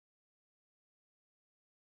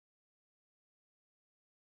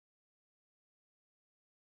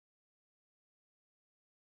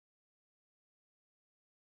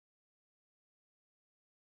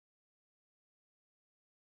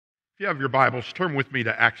you have your Bibles, turn with me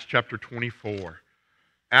to Acts chapter 24.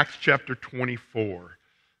 Acts chapter 24.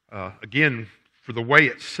 Again, for the way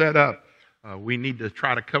it's set up, we need to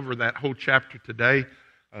try to cover that whole chapter today.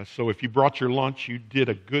 So if you brought your lunch, you did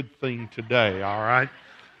a good thing today, all right?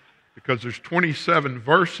 Because there's 27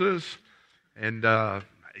 verses, and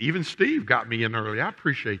even Steve got me in early. I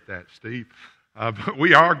appreciate that, Steve. But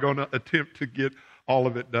we are going to attempt to get all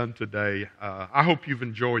of it done today. I hope you've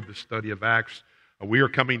enjoyed the study of Acts. We are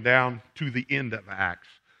coming down to the end of Acts.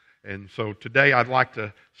 And so today I'd like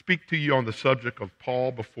to speak to you on the subject of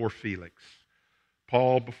Paul before Felix.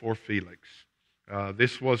 Paul before Felix.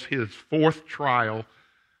 This was his fourth trial,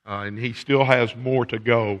 and he still has more to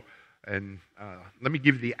go. And let me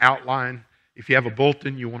give you the outline. If you have a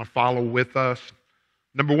bulletin you want to follow with us.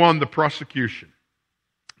 Number one, the prosecution.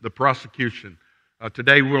 The prosecution.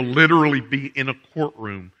 Today we'll literally be in a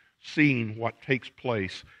courtroom seeing what takes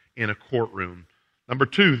place in a courtroom. Number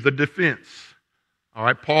two, the defense. All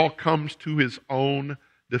right, Paul comes to his own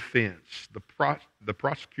defense. The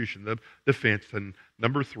prosecution, the defense. And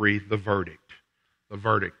number three, the verdict. The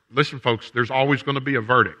verdict. Listen, folks, there's always going to be a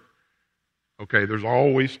verdict. Okay, there's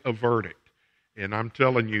always a verdict. And I'm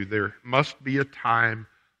telling you, there must be a time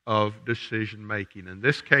of decision making. In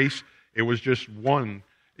this case, it was just one.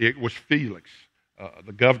 It was Felix,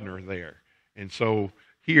 the governor there. And so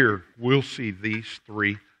here we'll see these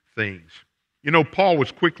three things. You know, Paul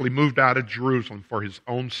was quickly moved out of Jerusalem for his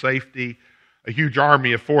own safety. A huge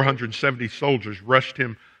army of 470 soldiers rushed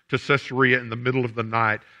him to Caesarea in the middle of the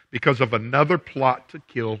night because of another plot to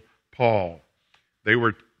kill Paul. They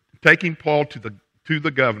were taking Paul to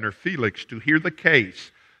the governor, Felix, to hear the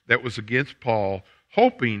case that was against Paul,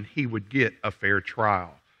 hoping he would get a fair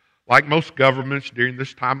trial. Like most governments during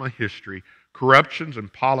this time of history, corruptions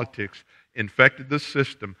and politics infected the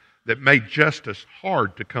system that made justice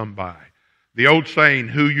hard to come by. The old saying,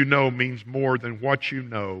 who you know means more than what you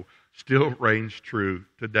know, still reigns true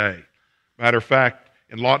today. Matter of fact,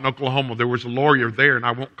 in Lawton, Oklahoma, there was a lawyer there, and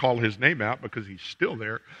I won't call his name out because he's still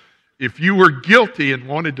there. If you were guilty and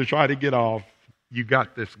wanted to try to get off, you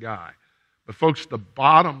got this guy. But folks, the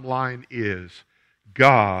bottom line is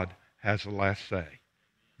God has the last say.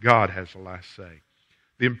 God has the last say.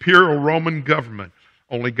 The imperial Roman government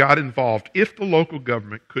only got involved if the local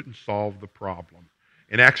government couldn't solve the problem.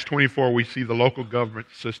 In Acts 24, we see the local government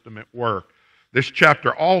system at work. This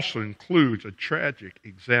chapter also includes a tragic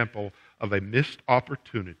example of a missed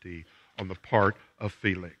opportunity on the part of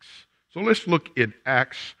Felix. So let's look in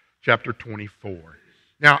Acts chapter 24.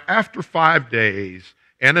 Now, after 5 days,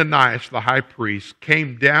 Ananias the high priest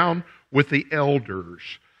came down with the elders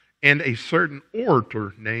and a certain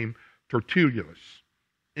orator named Tertullus.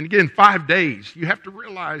 And again, 5 days. You have to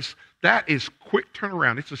realize that is quick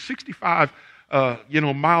turnaround. It's a 65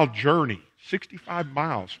 mile journey, 65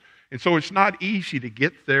 miles. And so it's not easy to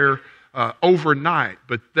get there overnight,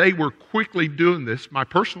 but they were quickly doing this. My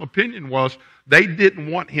personal opinion was they didn't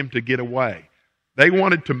want him to get away. They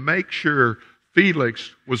wanted to make sure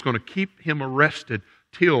Felix was going to keep him arrested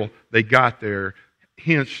till they got there,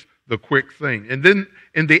 hence the quick thing.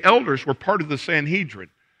 And the elders were part of the Sanhedrin.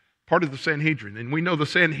 And we know the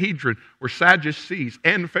Sanhedrin were Sadducees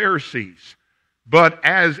and Pharisees. But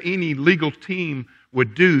as any legal team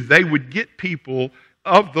would do, they would get people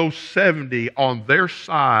of those 70 on their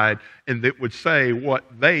side and that would say what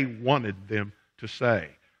they wanted them to say.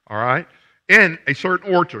 All right? And a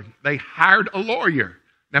certain orator, they hired a lawyer.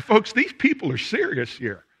 Now, folks, these people are serious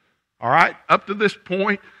here. All right? Up to this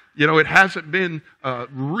point, it hasn't been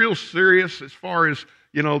real serious as far as,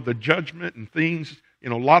 the judgment and things. A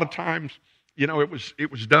lot of times,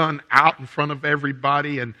 it was done out in front of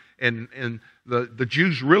everybody, and the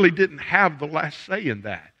Jews really didn't have the last say in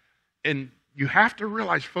that. And you have to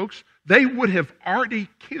realize, folks, they would have already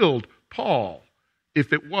killed Paul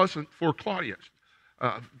if it wasn't for Claudius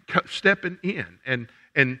stepping in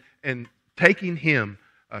and taking him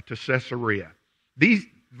to Caesarea. The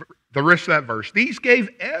rest of that verse, these gave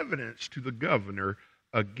evidence to the governor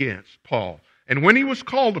against Paul. And when he was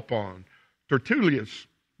called upon, Tertullus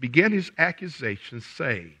began his accusation,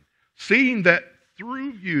 saying, seeing that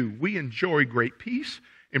through you we enjoy great peace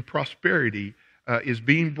and prosperity is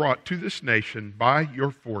being brought to this nation by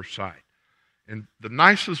your foresight. And the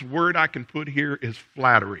nicest word I can put here is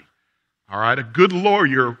flattery. All right, a good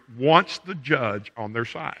lawyer wants the judge on their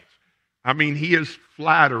side. I mean, he is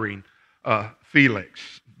flattering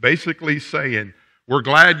Felix, basically saying, we're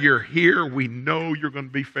glad you're here. We know you're going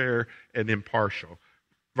to be fair and impartial.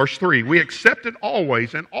 Verse 3, we accepted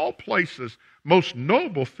always in all places, most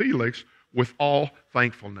noble Felix, with all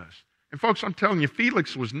thankfulness. And folks, I'm telling you,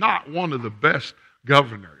 Felix was not one of the best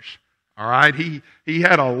governors. All right, he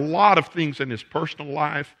had a lot of things in his personal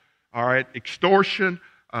life. All right, extortion,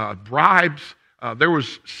 bribes. There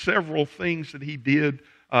was several things that he did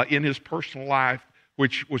in his personal life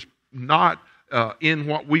which was not in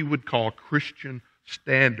what we would call Christian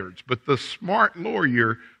standards. But the smart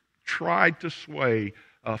lawyer tried to sway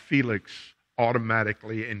Felix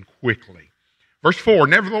automatically and quickly. Verse 4,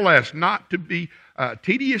 nevertheless, not to be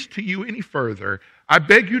tedious to you any further, I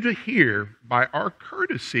beg you to hear by our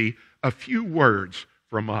courtesy a few words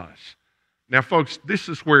from us. Now, folks, this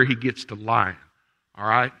is where he gets to lying, all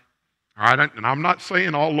right? All right, and I'm not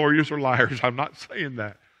saying all lawyers are liars. I'm not saying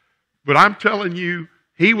that. But I'm telling you,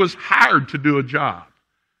 he was hired to do a job.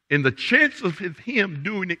 And the chances of him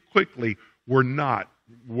doing it quickly were not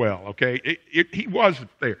well, okay? He wasn't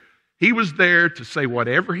there. He was there to say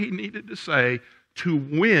whatever he needed to say to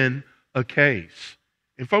win a case.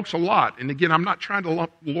 And folks, a lot, and again, I'm not trying to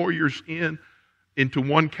lump lawyers into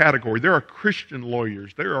one category. There are Christian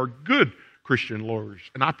lawyers. There are good Christian lawyers,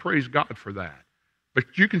 and I praise God for that.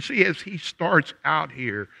 But you can see as he starts out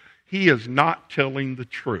here, he is not telling the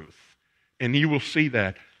truth. And you will see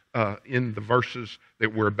that in the verses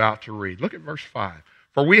that we're about to read. Look at verse 5.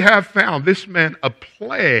 For we have found this man a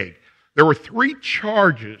plague. There were 3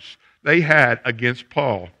 charges they had against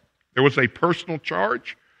Paul. There was a personal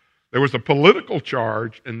charge, there was a political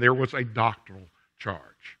charge, and there was a doctrinal charge.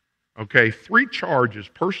 Okay, 3 charges,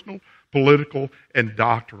 personal, political, and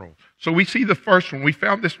doctrinal. So we see the first one. We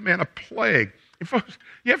found this man a plague. And folks,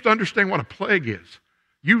 you have to understand what a plague is.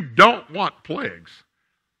 You don't want plagues.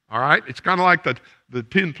 All right? It's kind of like the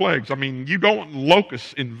 10 plagues. I mean, you don't want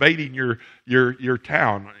locusts invading your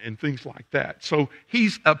town and things like that. So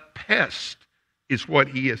he's a pest, is what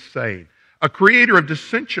he is saying. A creator of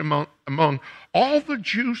dissension among all the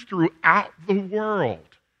Jews throughout the world.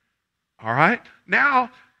 All right? Now,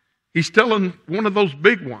 he's telling one of those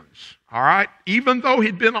big ones. All right? Even though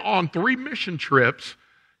he'd been on 3 mission trips,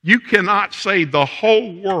 you cannot say the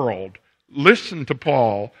whole world listened to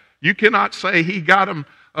Paul. You cannot say he got him,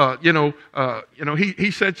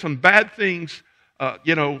 he said some bad things,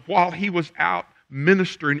 while he was out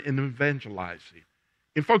ministering and evangelizing.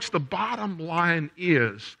 And folks, the bottom line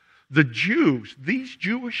is the Jews, these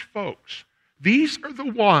Jewish folks, these are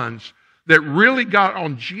the ones that really got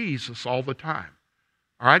on Jesus all the time.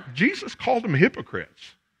 All right? Jesus called them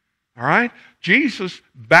hypocrites. All right? Jesus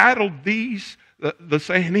battled the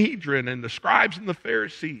Sanhedrin and the scribes and the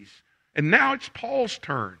Pharisees. And now it's Paul's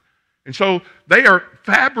turn. And so they are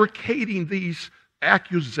fabricating these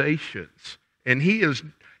accusations. And he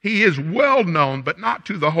is well known, but not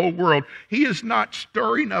to the whole world. He is not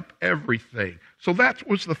stirring up everything. So that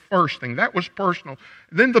was the first thing. That was personal.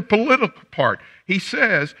 Then the political part. He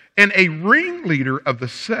says, and a ringleader of the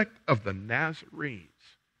sect of the Nazarenes.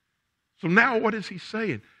 So now what is he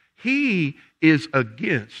saying? He is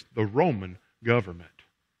against the Roman government.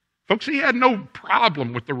 Folks, he had no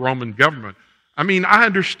problem with the Roman government. I mean, I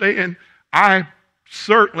understand. I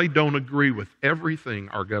certainly don't agree with everything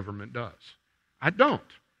our government does. I don't.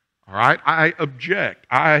 All right? I object.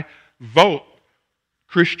 I vote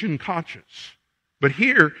Christian conscience. But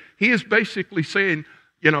here, he is basically saying,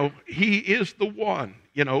 he is the one,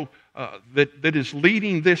 that is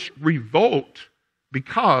leading this revolt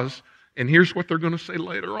because, and here's what they're going to say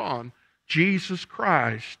later on, Jesus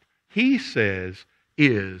Christ, he says,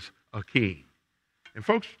 is a king. And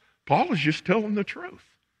folks, Paul is just telling the truth.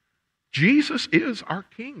 Jesus is our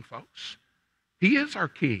king, folks. He is our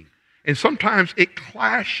king. And sometimes it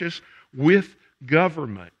clashes with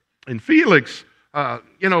government. And Felix,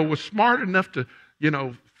 was smart enough to,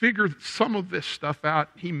 figure some of this stuff out.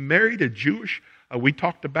 He married a Jewish, we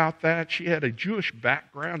talked about that. She had a Jewish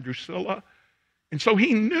background, Drusilla. And so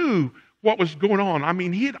he knew what was going on. I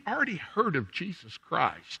mean, he had already heard of Jesus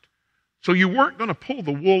Christ. So you weren't going to pull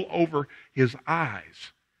the wool over his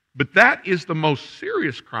eyes. But that is the most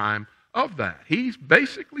serious crime of that. He's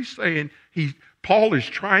basically saying Paul is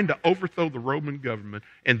trying to overthrow the Roman government,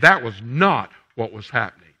 and that was not what was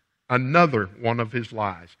happening. Another one of his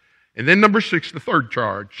lies. And then number 6, the third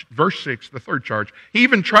charge. Verse 6, the third charge. He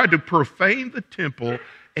even tried to profane the temple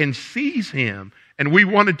and seize him, and we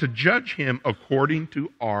wanted to judge him according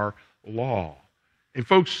to our law. And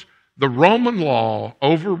folks, the Roman law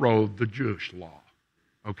overrode the Jewish law.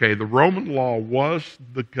 Okay, the Roman law was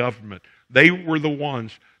the government. They were the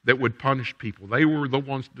ones that would punish people. They were the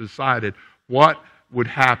ones that decided what would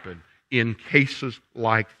happen in cases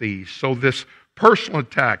like these. So this personal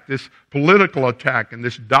attack, this political attack, and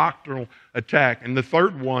this doctrinal attack. And the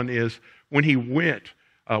third one is when he went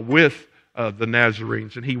with the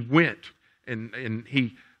Nazarenes, and he went and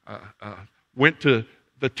he went to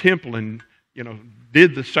the temple, and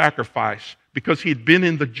did the sacrifice because he'd been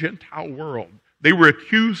in the Gentile world. They were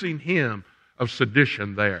accusing him of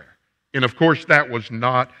sedition there. And of course, that was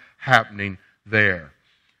not happening there.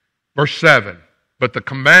 Verse 7, but the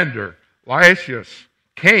commander, Lysias,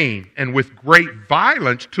 came and with great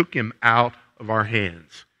violence took him out of our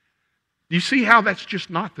hands. You see how that's just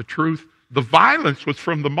not the truth? The violence was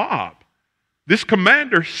from the mob. This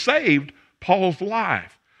commander saved Paul's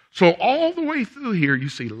life. So all the way through here, you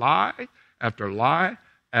see lie after lie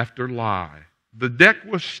after lie. The deck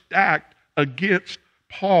was stacked against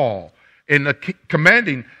Paul and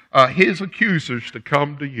commanding his accusers to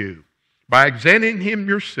come to you. By examining him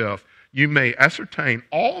yourself, you may ascertain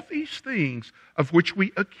all these things of which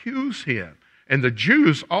we accuse him. And the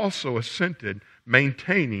Jews also assented,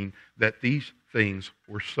 maintaining that these things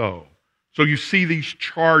were so. So you see these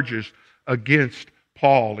charges against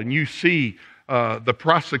Paul, and you see the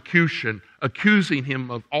prosecution accusing him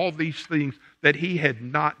of all these things that he had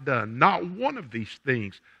not done. Not one of these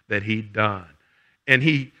things that he'd done. And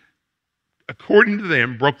he, according to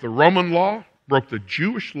them, broke the Roman law, broke the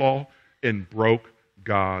Jewish law, and broke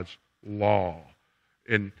God's law.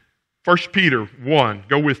 In 1 Peter 1,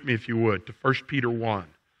 go with me if you would, to 1 Peter 1.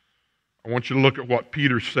 I want you to look at what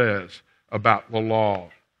Peter says about the law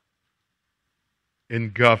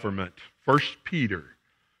in government. 1 Peter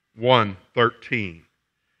 1:13.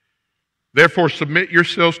 Therefore submit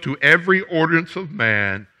yourselves to every ordinance of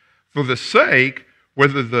man for the sake,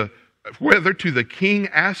 whether to the king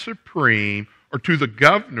as supreme or to the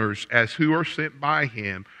governors as who are sent by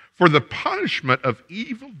him, for the punishment of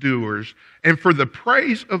evildoers and for the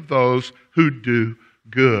praise of those who do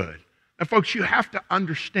good. Now, folks, you have to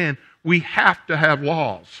understand we have to have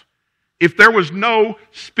laws. If there was no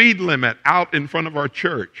speed limit out in front of our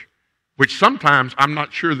church, which sometimes I'm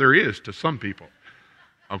not sure there is to some people,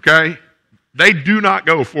 okay? They do not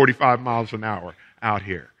go 45 miles an hour out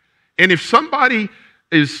here. And if somebody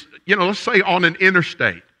is, let's say on an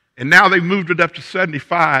interstate, and now they've moved it up to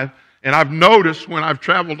 75, and I've noticed when I've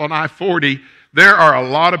traveled on I-40, there are a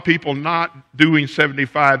lot of people not doing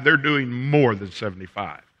 75, they're doing more than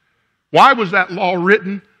 75. Why was that law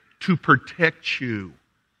written? To protect you.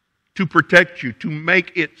 To protect you, to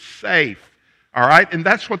make it safe. All right? And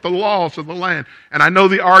that's what the laws of the land. And I know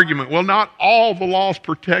the argument, well, not all the laws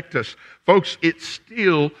protect us. Folks, it's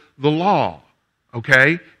still the law.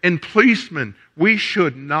 Okay? And policemen, we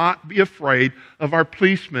should not be afraid of our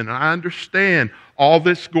policemen. And I understand all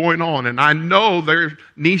this going on. And I know there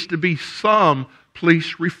needs to be some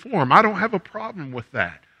police reform. I don't have a problem with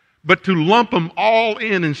that. But to lump them all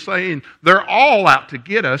in and saying they're all out to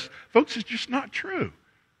get us, folks, it's just not true.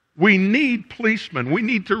 We need policemen. We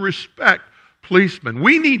need to respect policemen.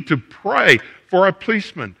 We need to pray for our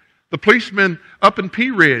policemen. The policeman up in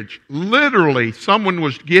Pea Ridge, literally someone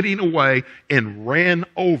was getting away and ran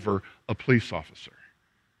over a police officer.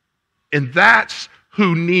 And that's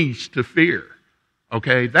who needs to fear.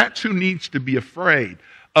 Okay? That's who needs to be afraid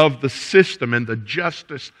of the system and the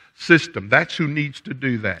justice system. That's who needs to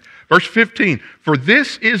do that. Verse 15, for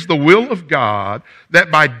this is the will of God, that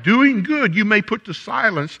by doing good you may put to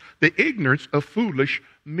silence the ignorance of foolish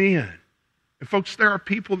men. And folks, there are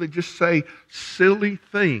people that just say silly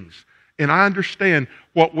things. And I understand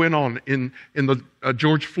what went on in the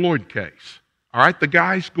George Floyd case. All right, the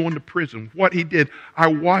guy's going to prison. What he did, I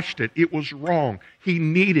watched it. It was wrong. He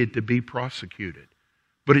needed to be prosecuted.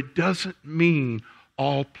 But it doesn't mean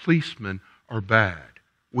all policemen are bad.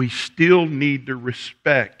 We still need to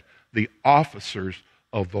respect the officers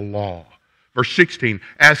of the law. Verse 16,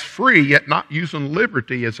 as free, yet not using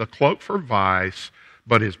liberty as a cloak for vice,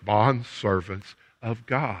 but as bond servants of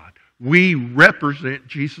God. We represent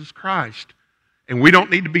Jesus Christ. And we don't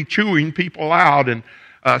need to be chewing people out. And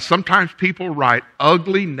sometimes people write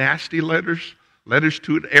ugly, nasty letters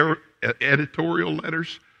to editorial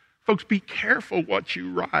letters. Folks, be careful what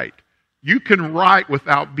you write. You can write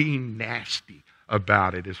without being nasty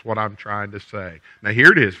about it, is what I'm trying to say. Now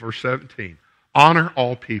here it is, verse 17. Honor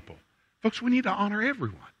all people. Folks, we need to honor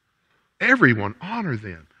everyone. Everyone, honor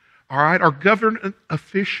them. All right, our government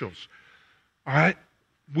officials. All right,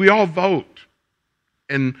 we all vote.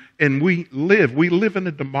 And we live in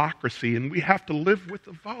a democracy, and we have to live with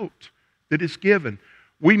the vote that is given.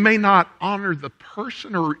 We may not honor the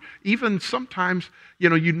person, or even sometimes,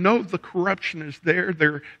 the corruption is there.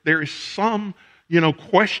 There is some,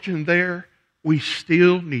 question there. We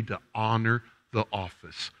still need to honor the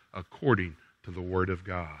office according to the Word of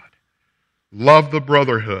God. Love the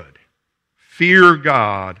brotherhood. Fear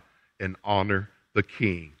God and honor the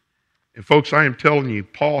king. And folks, I am telling you,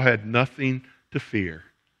 Paul had nothing to fear.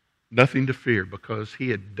 Nothing to fear because he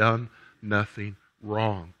had done nothing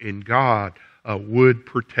wrong. And God would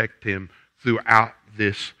protect him throughout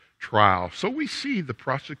this trial. So we see the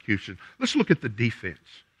prosecution. Let's look at the defense.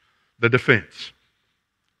 The defense.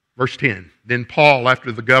 Verse 10. Then Paul,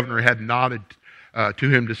 after the governor had nodded to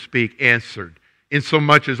him to speak, answered,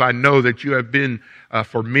 insomuch as I know that you have been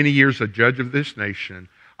for many years a judge of this nation,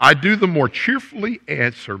 I do the more cheerfully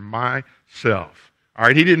answer myself. All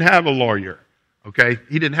right, he didn't have a lawyer. Okay,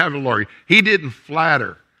 he didn't have a lawyer. He didn't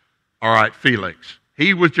flatter, all right, Felix.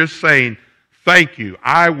 He was just saying, thank you,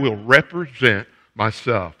 I will represent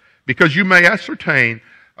myself. Because you may ascertain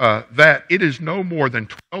that it is no more than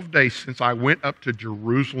 12 days since I went up to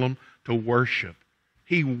Jerusalem to worship.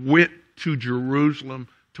 He went to Jerusalem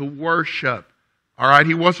to worship. All right,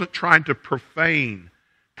 he wasn't trying to profane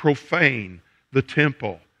the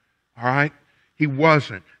temple. All right, he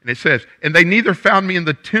wasn't. And it says, and they neither found me in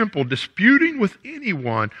the temple disputing with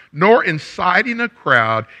anyone, nor inciting a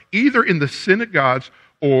crowd, either in the synagogues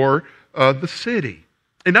or the city.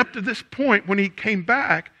 And up to this point, when he came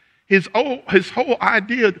back, his whole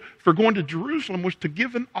idea for going to Jerusalem was to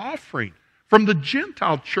give an offering from the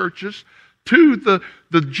Gentile churches to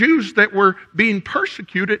the Jews that were being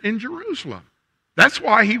persecuted in Jerusalem. That's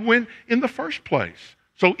why he went in the first place.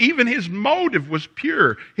 So even his motive was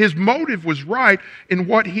pure. His motive was right in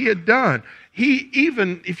what he had done. He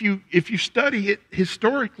even, if you study it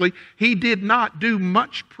historically, he did not do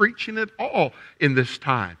much preaching at all in this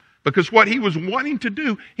time. Because what he was wanting to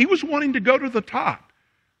do, he was wanting to go to the top.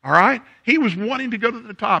 All right? He was wanting to go to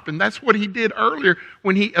the top. And that's what he did earlier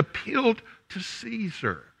when he appealed to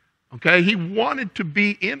Caesar. Okay? He wanted to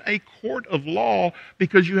be in a court of law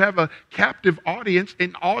because you have a captive audience,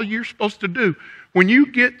 and all you're supposed to do, when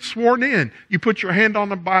you get sworn in, you put your hand on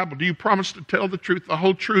the Bible. Do you promise to tell the truth, the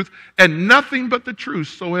whole truth, and nothing but the truth,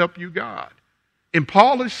 so help you God? And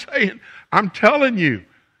Paul is saying, I'm telling you,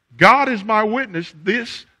 God is my witness,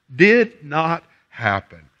 this did not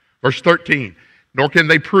happen. Verse 13, nor can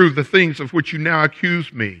they prove the things of which you now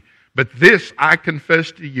accuse me. But this I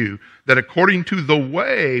confess to you, that according to the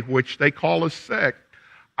way which they call a sect,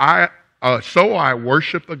 so I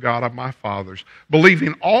worship the God of my fathers,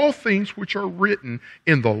 believing all things which are written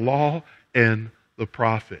in the law and the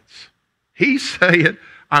prophets. He's saying,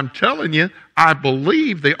 I'm telling you, I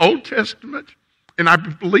believe the Old Testament and I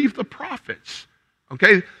believe the prophets.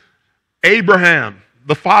 Okay? Abraham,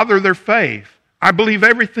 the father of their faith, I believe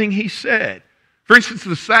everything he said. For instance,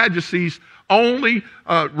 the Sadducees only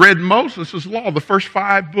read Moses' law, the first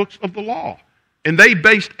 5 books of the law. And they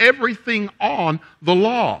based everything on the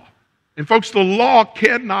law. And folks, the law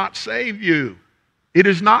cannot save you. It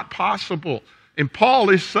is not possible. And Paul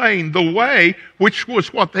is saying the way, which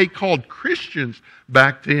was what they called Christians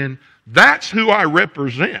back then, that's who I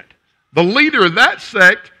represent. The leader of that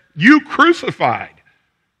sect, you crucified.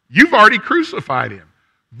 You've already crucified him.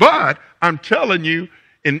 But I'm telling you,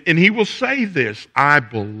 and he will say this, I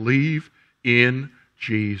believe in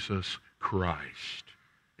Jesus Christ.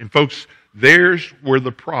 And folks, there's where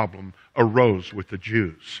the problem arose with the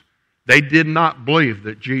Jews. They did not believe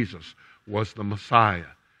that Jesus was the Messiah.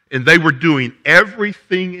 And they were doing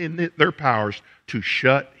everything in their powers to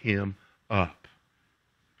shut him up.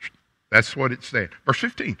 That's what it said. Verse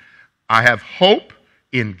 15, I have hope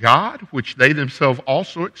in God, which they themselves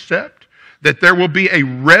also accept, that there will be a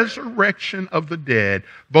resurrection of the dead,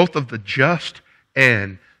 both of the just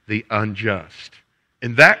and the unjust.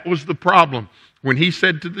 And that was the problem when he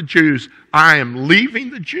said to the Jews, I am leaving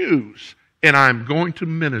the Jews and I'm going to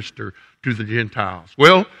minister to the Gentiles.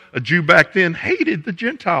 Well, a Jew back then hated the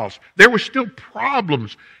Gentiles. There were still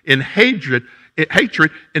problems in hatred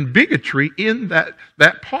and bigotry in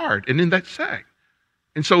that part and in that sect.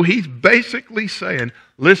 And so he's basically saying,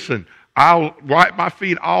 listen, I'll wipe my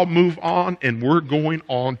feet, I'll move on, and we're going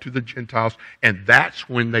on to the Gentiles. And that's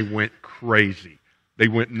when they went crazy. They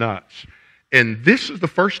went nuts. And this is the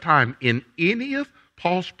first time in any of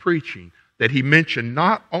Paul's preaching that he mentioned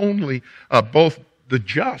not only both the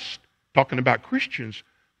just, talking about Christians,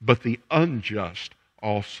 but the unjust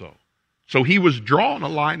also. So he was drawing a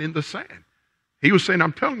line in the sand. He was saying,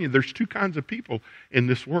 I'm telling you, there's 2 kinds of people in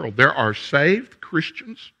this world. There are saved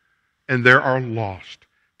Christians and there are lost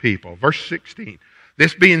people. Verse 16,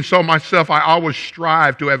 this being so myself, I always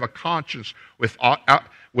strive to have a conscience without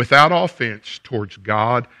offense towards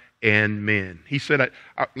God and men. He said,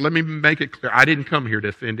 let me make it clear, I didn't come here to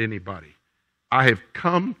offend anybody. I have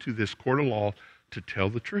come to this court of law to tell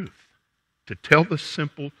the truth, to tell the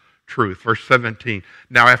simple truth. Verse 17,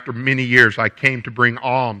 now after many years I came to bring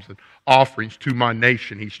alms and offerings to my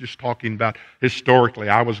nation. He's just talking about historically.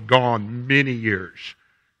 I was gone many years.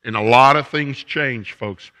 And a lot of things change,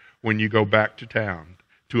 folks, when you go back to town,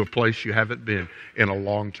 to a place you haven't been in a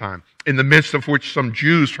long time. In the midst of which some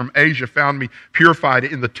Jews from Asia found me purified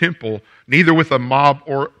in the temple, neither with a mob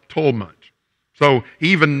or tumult. So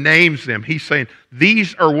he even names them. He's saying,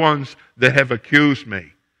 these are ones that have accused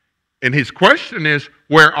me. And his question is,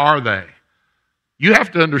 where are they? You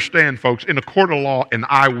have to understand, folks, in a court of law, an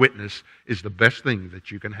eyewitness is the best thing that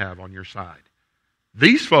you can have on your side.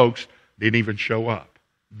 These folks didn't even show up.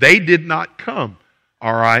 They did not come,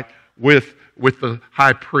 all right, with the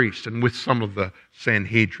high priest and with some of the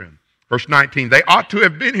Sanhedrin. Verse 19, they ought to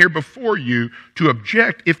have been here before you to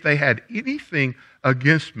object if they had anything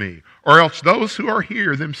against me. Or else those who are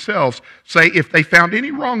here themselves say if they found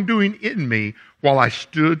any wrongdoing in me while I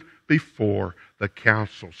stood before the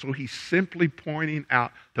council. So he's simply pointing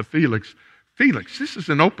out to Felix, this is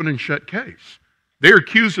an open and shut case. They're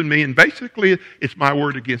accusing me, and basically it's my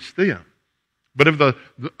word against them. But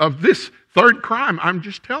of this third crime, I'm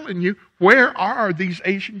just telling you, where are these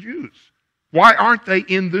Asian Jews? Why aren't they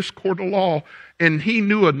in this court of law? And he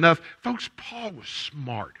knew enough. Folks, Paul was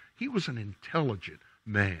smart. He was an intelligent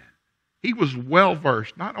man. He was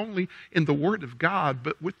well-versed, not only in the Word of God,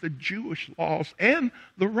 but with the Jewish laws and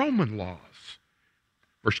the Roman laws.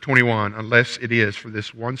 Verse 21, unless it is for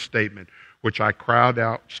this one statement, which I cried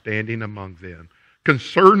out standing among them,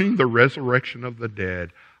 concerning the resurrection of the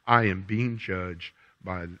dead, I am being judged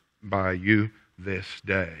by you this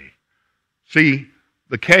day. See,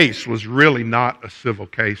 the case was really not a civil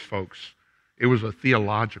case, folks. It was a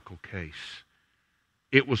theological case.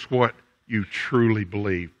 It was what you truly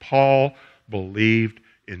believe. Paul believed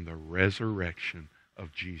in the resurrection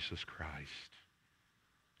of Jesus Christ.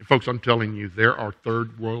 And folks, I'm telling you, there are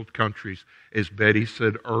third world countries, as Betty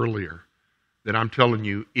said earlier, that I'm telling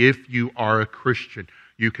you, if you are a Christian,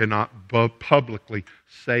 you cannot publicly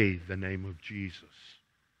say the name of Jesus.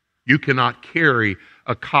 You cannot carry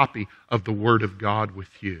a copy of the Word of God with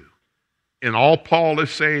you. And all Paul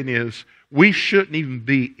is saying is, we shouldn't even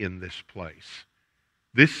be in this place.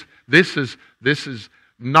 This is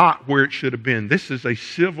not where it should have been. This is a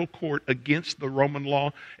civil court against the Roman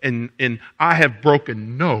law, and I have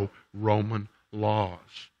broken no Roman laws.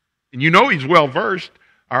 And you know he's well-versed,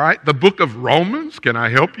 all right? The book of Romans, can I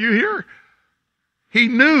help you here? He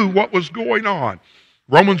knew what was going on.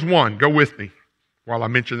 Romans 1, go with me while I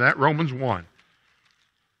mention that. Romans 1.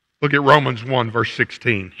 Look at Romans 1, verse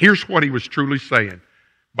 16. Here's what he was truly saying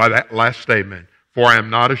by that last statement. For I am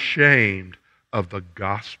not ashamed of the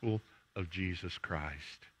gospel of Jesus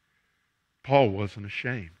Christ. Paul wasn't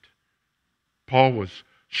ashamed. Paul was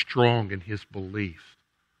strong in his belief.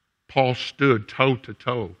 Paul stood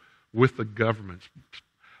toe-to-toe with the governments.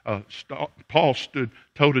 Paul stood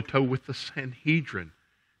toe-to-toe with the Sanhedrin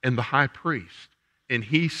and the high priest. And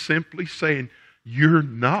he's simply saying, you're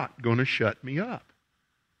not going to shut me up.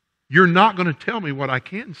 You're not going to tell me what I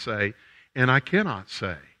can say and I cannot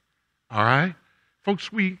say. All right?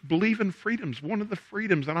 Folks, we believe in freedoms. One of the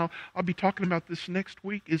freedoms, and I'll be talking about this next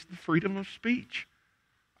week, is the freedom of speech.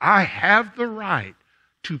 I have the right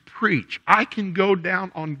to preach. I can go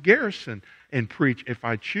down on Garrison and preach if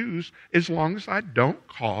I choose, as long as I don't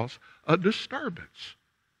cause a disturbance.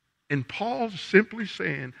 And Paul's simply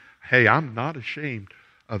saying, hey, I'm not ashamed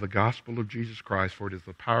of the gospel of Jesus Christ, for it is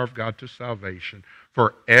the power of God to salvation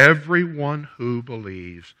for everyone who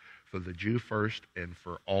believes, for the Jew first and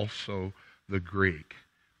for also the Greek.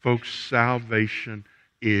 Folks, salvation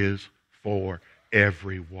is for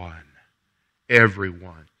everyone.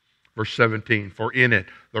 Everyone. Verse 17, for in it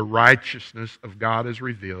the righteousness of God is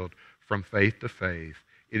revealed from faith to faith.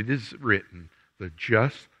 It is written, the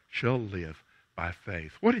just shall live by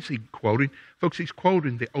faith. What is he quoting? Folks, he's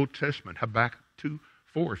quoting the Old Testament, Habakkuk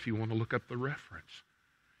 2:4, if you want to look up the reference.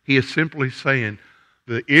 He is simply saying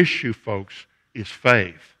the issue, folks, is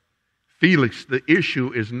faith. Felix, the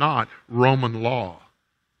issue is not Roman law.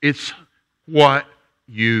 It's what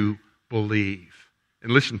you believe.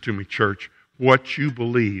 And listen to me, church, what you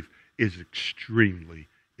believe is extremely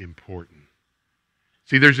important.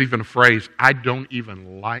 See, there's even a phrase I don't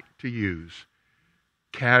even like to use,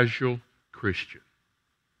 casual Christian.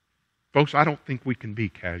 Folks, I don't think we can be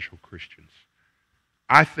casual Christians.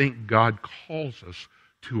 I think God calls us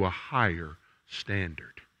to a higher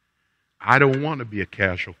standard. I don't want to be a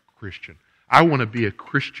casual Christian. I want to be a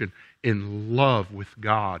Christian in love with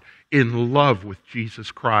God, in love with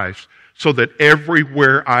Jesus Christ, so that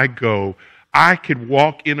everywhere I go, I could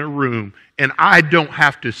walk in a room and I don't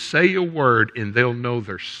have to say a word and they'll know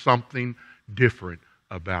there's something different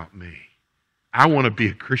about me. I want to be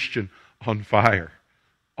a Christian on fire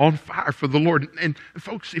for the Lord. And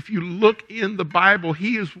folks, if you look in the Bible,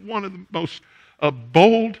 He is one of the most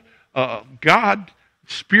bold, God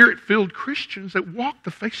Spirit-filled Christians that walk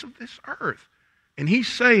the face of this earth. And he's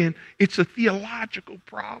saying it's a theological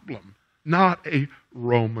problem, not a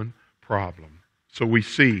Roman problem. So we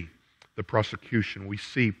see the prosecution. We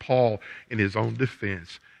see Paul in his own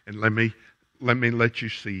defense. And let me let you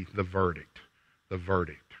see the verdict. The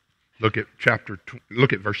verdict. Look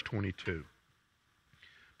at verse 22.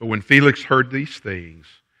 But when Felix heard these things,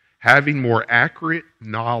 having more accurate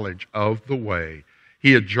knowledge of the way,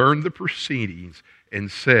 he adjourned the proceedings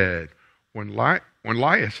and said, when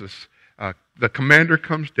Lysias, the commander,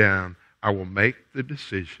 comes down, I will make the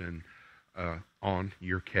decision on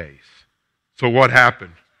your case. So what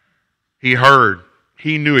happened? He heard.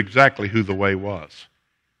 He knew exactly who the way was.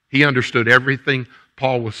 He understood everything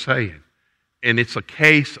Paul was saying. And it's a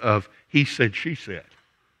case of he said, she said.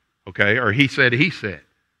 Okay? Or he said, he said.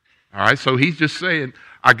 All right? So he's just saying,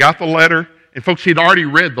 I got the letter. And folks, he'd already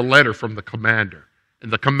read the letter from the commander.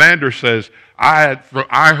 And the commander says, I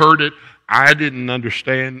heard it. I didn't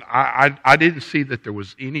understand. I didn't see that there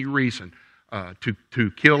was any reason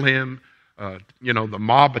to kill him. The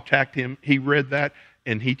mob attacked him. He read that.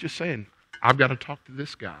 And he's just saying, I've got to talk to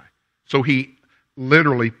this guy. So he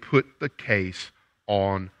literally put the case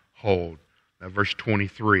on hold. Now, verse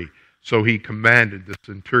 23. So he commanded the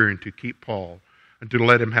centurion to keep Paul and to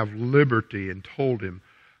let him have liberty, and told him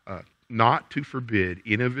not to forbid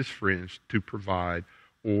any of his friends to provide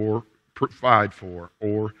for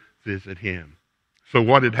or visit him. So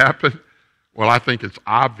what had happened? Well, I think it's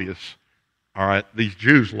obvious. All right, these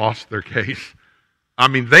Jews lost their case. I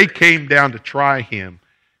mean, they came down to try him,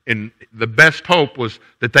 and the best hope was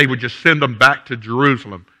that they would just send him back to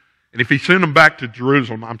Jerusalem. And if he sent them back to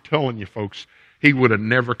Jerusalem, I'm telling you, folks, he would have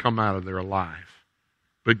never come out of there alive.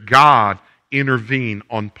 But God intervened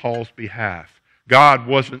on Paul's behalf. God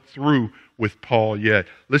wasn't through with Paul yet.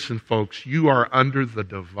 Listen, folks, you are under the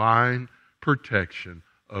divine protection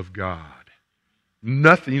of God.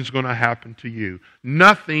 Nothing's going to happen to you.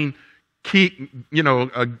 Nothing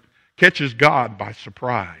catches God by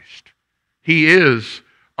surprise. He is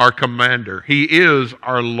our commander. He is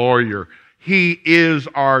our lawyer. He is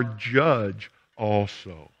our judge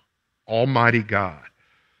also. Almighty God.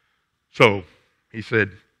 So he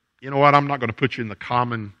said, you know what, I'm not going to put you in the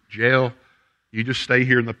common jail. You just stay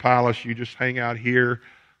here in the palace. You just hang out here.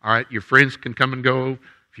 All right, your friends can come and go.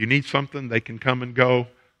 If you need something, they can come and go.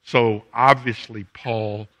 So obviously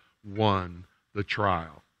Paul won the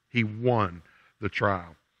trial. He won the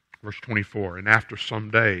trial. Verse 24, and after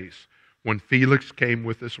some days, when Felix came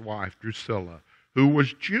with his wife Drusilla, who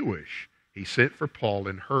was Jewish, he sent for Paul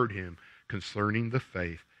and heard him concerning the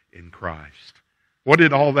faith in Christ. What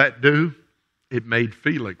did all that do? It made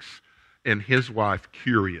Felix and his wife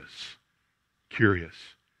curious. Curious.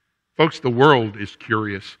 Folks, the world is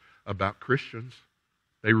curious about Christians.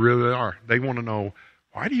 They really are. They want to know,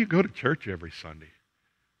 why do you go to church every Sunday?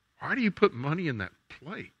 Why do you put money in that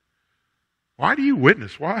plate? Why do you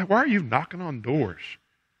witness? Why are you knocking on doors?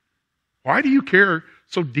 Why do you care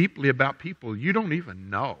so deeply about people you don't even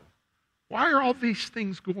know? Why are all these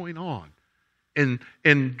things going on? And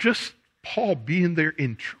just Paul being there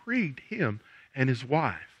intrigued him and his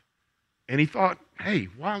wife. And he thought, hey,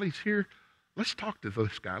 while he's here, let's talk to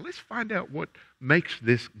this guy. Let's find out what makes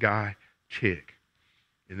this guy tick.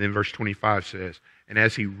 And then verse 25 says, and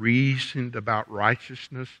as he reasoned about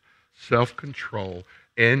righteousness, self-control,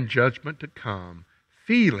 and judgment to come,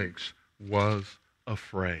 Felix was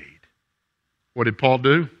afraid. What did Paul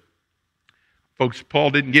do? Folks,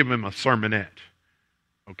 Paul didn't give him a sermonette.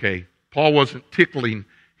 Okay? Paul wasn't tickling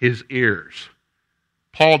his ears.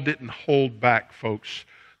 Paul didn't hold back, folks.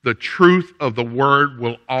 The truth of the Word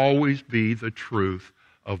will always be the truth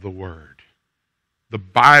of the Word. The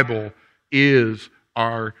Bible is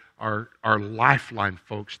our lifeline,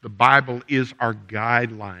 folks. The Bible is our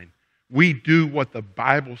guideline. We do what the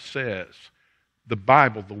Bible says. The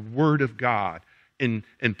Bible, the Word of God. And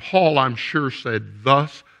Paul, I'm sure, said,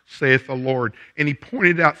 thus saith the Lord. And he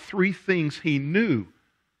pointed out three things he knew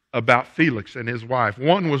about Felix and his wife.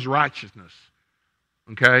 One was righteousness.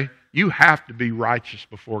 Okay? You have to be righteous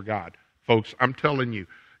before God. Folks, I'm telling you,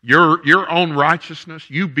 your own righteousness,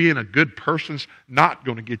 you being a good person's not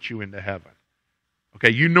going to get you into heaven.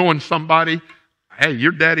 Okay, you knowing somebody, hey,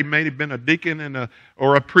 your daddy may have been a deacon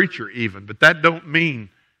or a preacher even, but that don't mean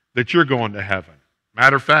that you're going to heaven.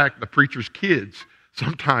 Matter of fact, the preacher's kids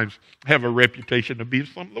sometimes have a reputation to be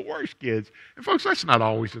some of the worst kids. And folks, that's not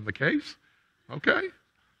always in the case. Okay?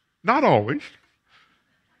 Not always.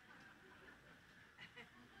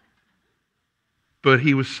 But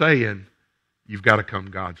he was saying, you've got to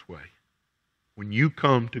come God's way. When you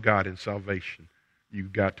come to God in salvation,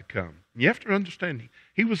 you've got to come. You have to understand,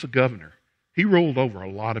 he was a governor. He ruled over a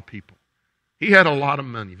lot of people. He had a lot of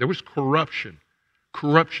money. There was corruption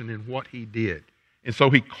in what he did. And so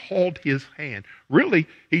he called his hand. Really,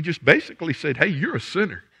 he just basically said, hey, you're a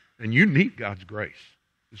sinner, and you need God's grace,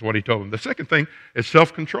 is what he told him. The second thing is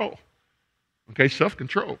self-control. Okay,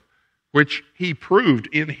 self-control, which he proved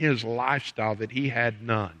in his lifestyle that he had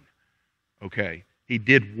none. Okay, he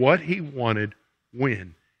did what he wanted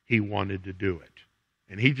when he wanted to do it.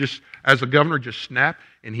 And he just, as a governor, just snapped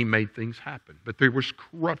and he made things happen. But there was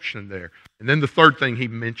corruption there. And then the third thing he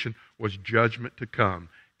mentioned was judgment to come.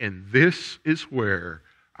 And this is where,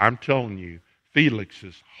 I'm telling you,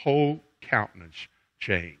 Felix's whole countenance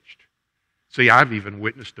changed. See, I've even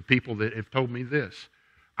witnessed to people that have told me this.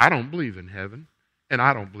 I don't believe in heaven, and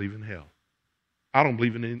I don't believe in hell. I don't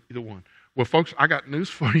believe in either one. Well, folks, I got news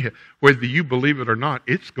for you. Whether you believe it or not,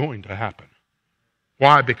 it's going to happen.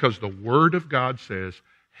 Why? Because the Word of God says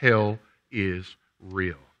hell is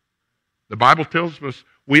real. The Bible tells us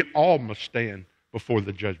we all must stand before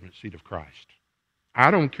the judgment seat of Christ. I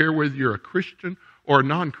don't care whether you're a Christian or a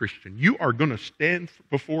non-Christian. You are going to stand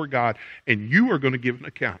before God, and you are going to give an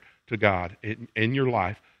account to God in your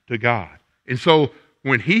life to God. And so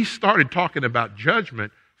when he started talking about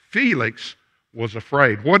judgment, Felix was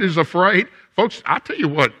afraid. What is afraid? Folks, I'll tell you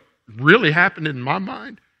what really happened in my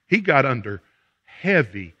mind. He got under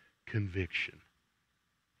heavy conviction.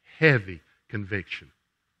 Heavy conviction.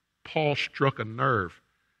 Paul struck a nerve.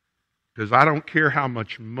 Because I don't care how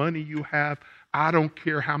much money you have. I don't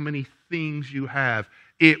care how many things you have.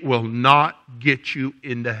 It will not get you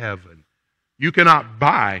into heaven. You cannot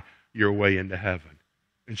buy your way into heaven.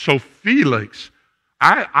 And so Felix,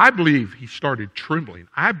 I believe he started trembling.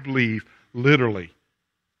 I believe literally.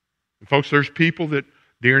 And folks, there's people that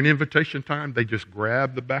during invitation time, they just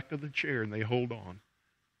grab the back of the chair and they hold on.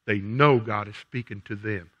 They know God is speaking to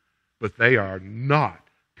them. But they are not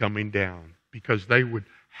coming down because they would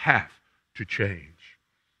have to change.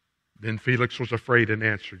 Then Felix was afraid and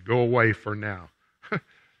answered, go away for now.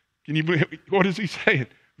 Can you believe, what is he saying?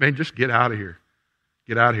 Man, just get out of here.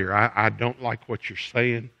 Get out of here. I don't like what you're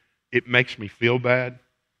saying. It makes me feel bad.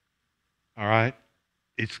 All right?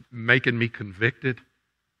 It's making me convicted.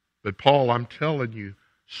 But Paul, I'm telling you,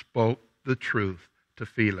 spoke the truth to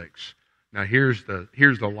Felix. Now here's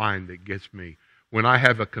the line that gets me. When I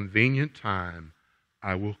have a convenient time,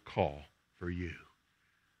 I will call for you.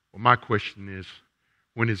 Well, my question is,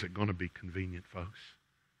 when is it going to be convenient, folks?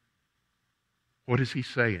 What is he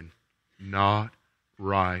saying? Not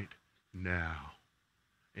right now.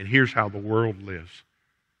 And here's how the world lives.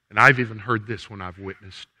 And I've even heard this when I've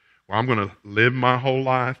witnessed. Well, I'm going to live my whole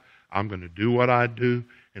life. I'm going to do what I do.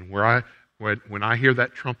 And when I hear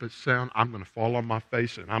that trumpet sound, I'm going to fall on my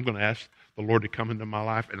face and I'm going to ask the Lord to come into my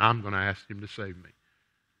life and I'm going to ask Him to save me.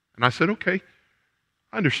 And I said, okay,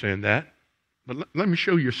 I understand that. But let me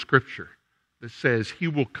show you a scripture that says He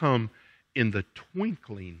will come in the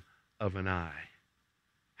twinkling of an eye.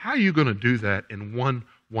 How are you going to do that in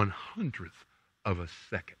 1/100th of a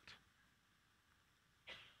second?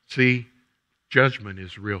 See, judgment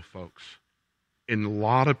is real, folks. And a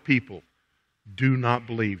lot of people do not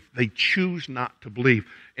believe. They choose not to believe.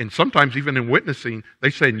 And sometimes even in witnessing, they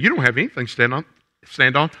say, you don't have anything to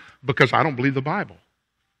stand on because I don't believe the Bible.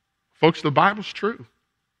 Folks, the Bible's true.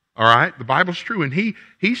 All right? The Bible's true. And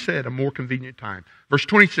he said a more convenient time. Verse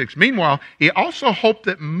 26, meanwhile, he also hoped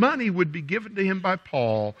that money would be given to him by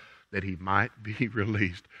Paul that he might be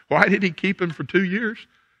released. Why did he keep him for 2 years?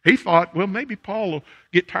 He thought, well, maybe Paul will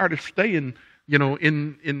get tired of staying,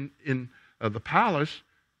 in the palace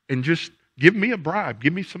and just give me a bribe,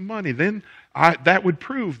 give me some money. Then that would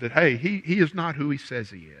prove that, hey, he is not who he says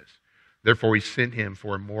he is. Therefore, he sent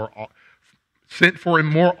for him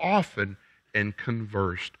more often and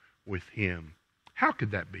conversed with him. How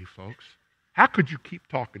could that be, folks? How could you keep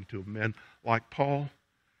talking to a man like Paul?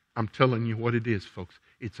 I'm telling you what it is, folks.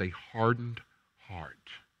 It's a hardened heart.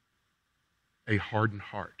 A hardened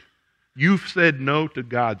heart. You've said no to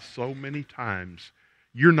God so many times,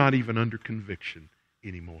 you're not even under conviction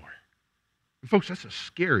anymore. And folks, that's a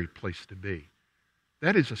scary place to be.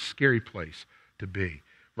 That is a scary place to be.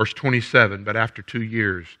 Verse 27, but after 2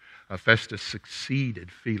 years, Festus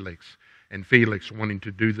succeeded Felix, and Felix, wanting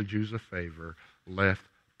to do the Jews a favor, left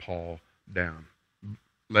Paul bound.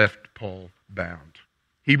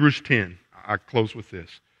 Hebrews 10, I close with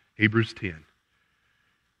this. Hebrews 10.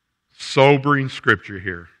 Sobering scripture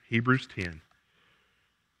here. Hebrews 10.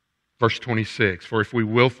 Verse 26, for if we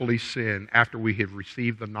willfully sin after we have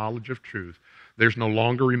received the knowledge of truth, there's no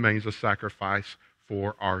longer remains a sacrifice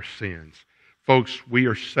for our sins. Folks, we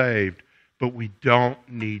are saved, but we don't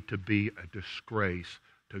need to be a disgrace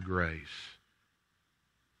to grace.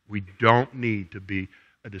 We don't need to be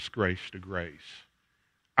a disgrace to grace.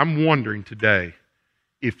 I'm wondering today,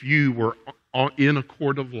 if you were in a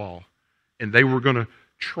court of law and they were going to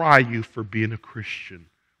try you for being a Christian,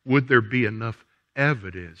 would there be enough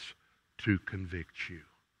evidence to convict you?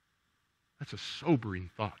 That's a sobering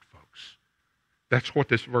thought, folks. That's what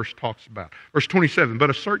this verse talks about. Verse 27, but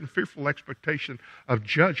a certain fearful expectation of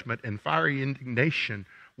judgment and fiery indignation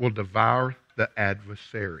will devour the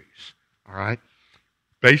adversaries. All right?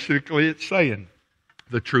 Basically, it's saying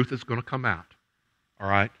the truth is going to come out. All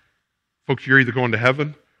right? Folks, you're either going to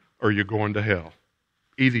heaven or you're going to hell.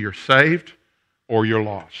 Either you're saved or you're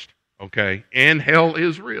lost. Okay? And hell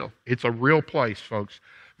is real. It's a real place, folks.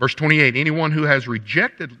 Verse 28, anyone who has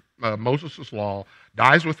rejected Moses' law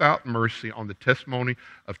dies without mercy on the testimony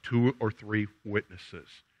of 2 or 3 witnesses.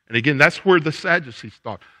 And again, that's where the Sadducees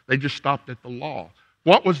thought. They just stopped at the law.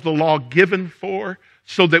 What was the law given for?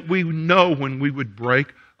 So that we know when we would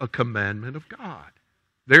break a commandment of God.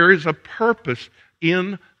 There is a purpose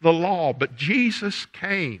in the law. But Jesus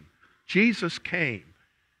came. Jesus came.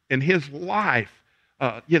 And His life,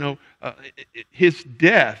 His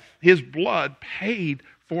death, His blood paid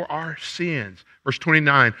for our sins. Verse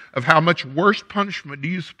 29, of how much worse punishment do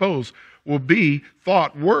you suppose will be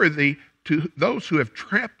thought worthy to those who have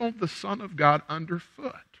trampled the Son of God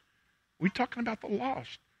underfoot? We're talking about the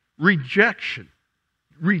lost. Rejecting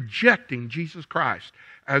Jesus Christ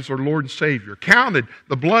as our Lord and Savior. Counted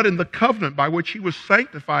the blood and the covenant by which He was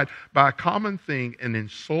sanctified by a common thing and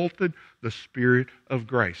insulted the Spirit of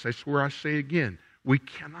grace. That's where I say again, we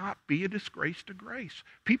cannot be a disgrace to grace.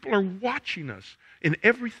 People are watching us in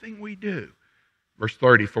everything we do. Verse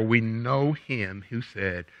 30, for we know Him who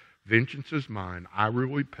said, vengeance is mine, I will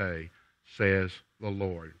repay, says the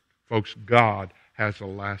Lord. Folks, God has the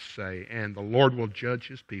last say, and the Lord will judge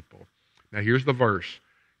His people. Now here's the verse,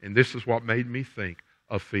 and this is what made me think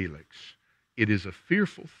of Felix. It is a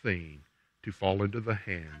fearful thing to fall into the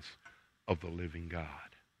hands of the living God.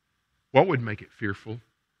 What would make it fearful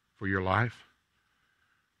for your life?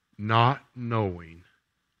 Not knowing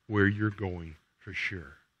where you're going for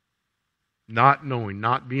sure. Not knowing,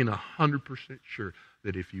 not being 100% sure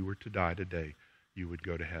that if you were to die today, you would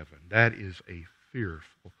go to heaven. That is a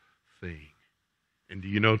fearful thing. And do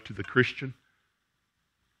you know, to the Christian,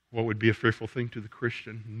 what would be a fearful thing to the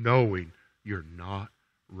Christian? Knowing you're not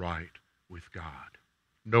right with God.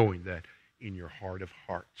 Knowing that in your heart of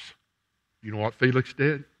hearts. You know what Felix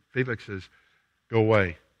did? Felix says, go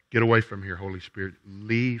away. Get away from here, Holy Spirit.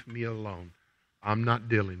 Leave me alone. I'm not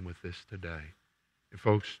dealing with this today. And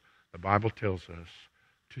folks, the Bible tells us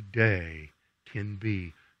today can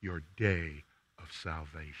be your day of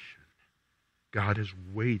salvation. God is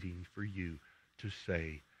waiting for you to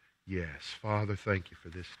say yes. Father, thank you for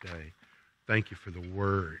this day. Thank you for the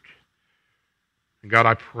Word. And God,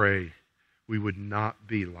 I pray we would not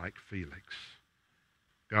be like Felix.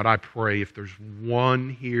 God, I pray if there's one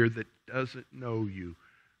here that doesn't know you,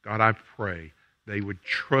 God, I pray they would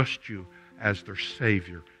trust you as their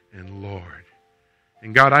Savior and Lord.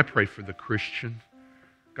 And God, I pray for the Christian.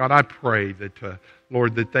 God, I pray that,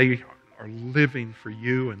 Lord, that they are living for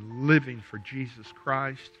you and living for Jesus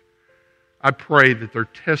Christ. I pray that their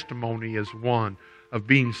testimony is one of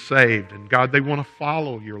being saved. And God, they want to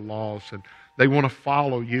follow your laws and they want to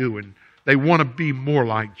follow you and they want to be more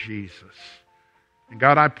like Jesus. And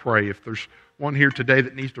God, I pray if there's one here today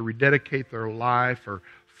that needs to rededicate their life or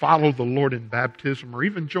follow the Lord in baptism or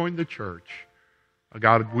even join the church,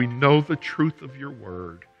 God, we know the truth of your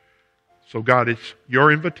word. So God, it's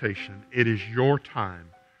your invitation. It is your time.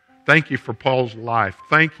 Thank you for Paul's life.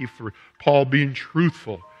 Thank you for Paul being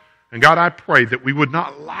truthful. And God, I pray that we would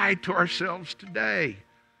not lie to ourselves today.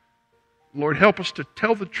 Lord, help us to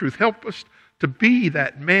tell the truth. Help us to be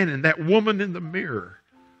that man and that woman in the mirror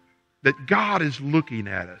that God is looking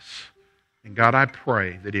at us. And God, I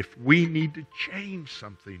pray that if we need to change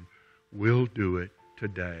something, we'll do it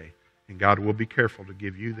today. And God, we'll be careful to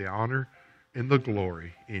give you the honor and the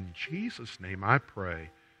glory. In Jesus' name I pray.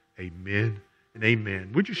 Amen and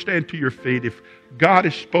amen. Would you stand to your feet? If God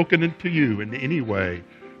has spoken into you in any way,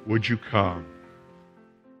 would you come?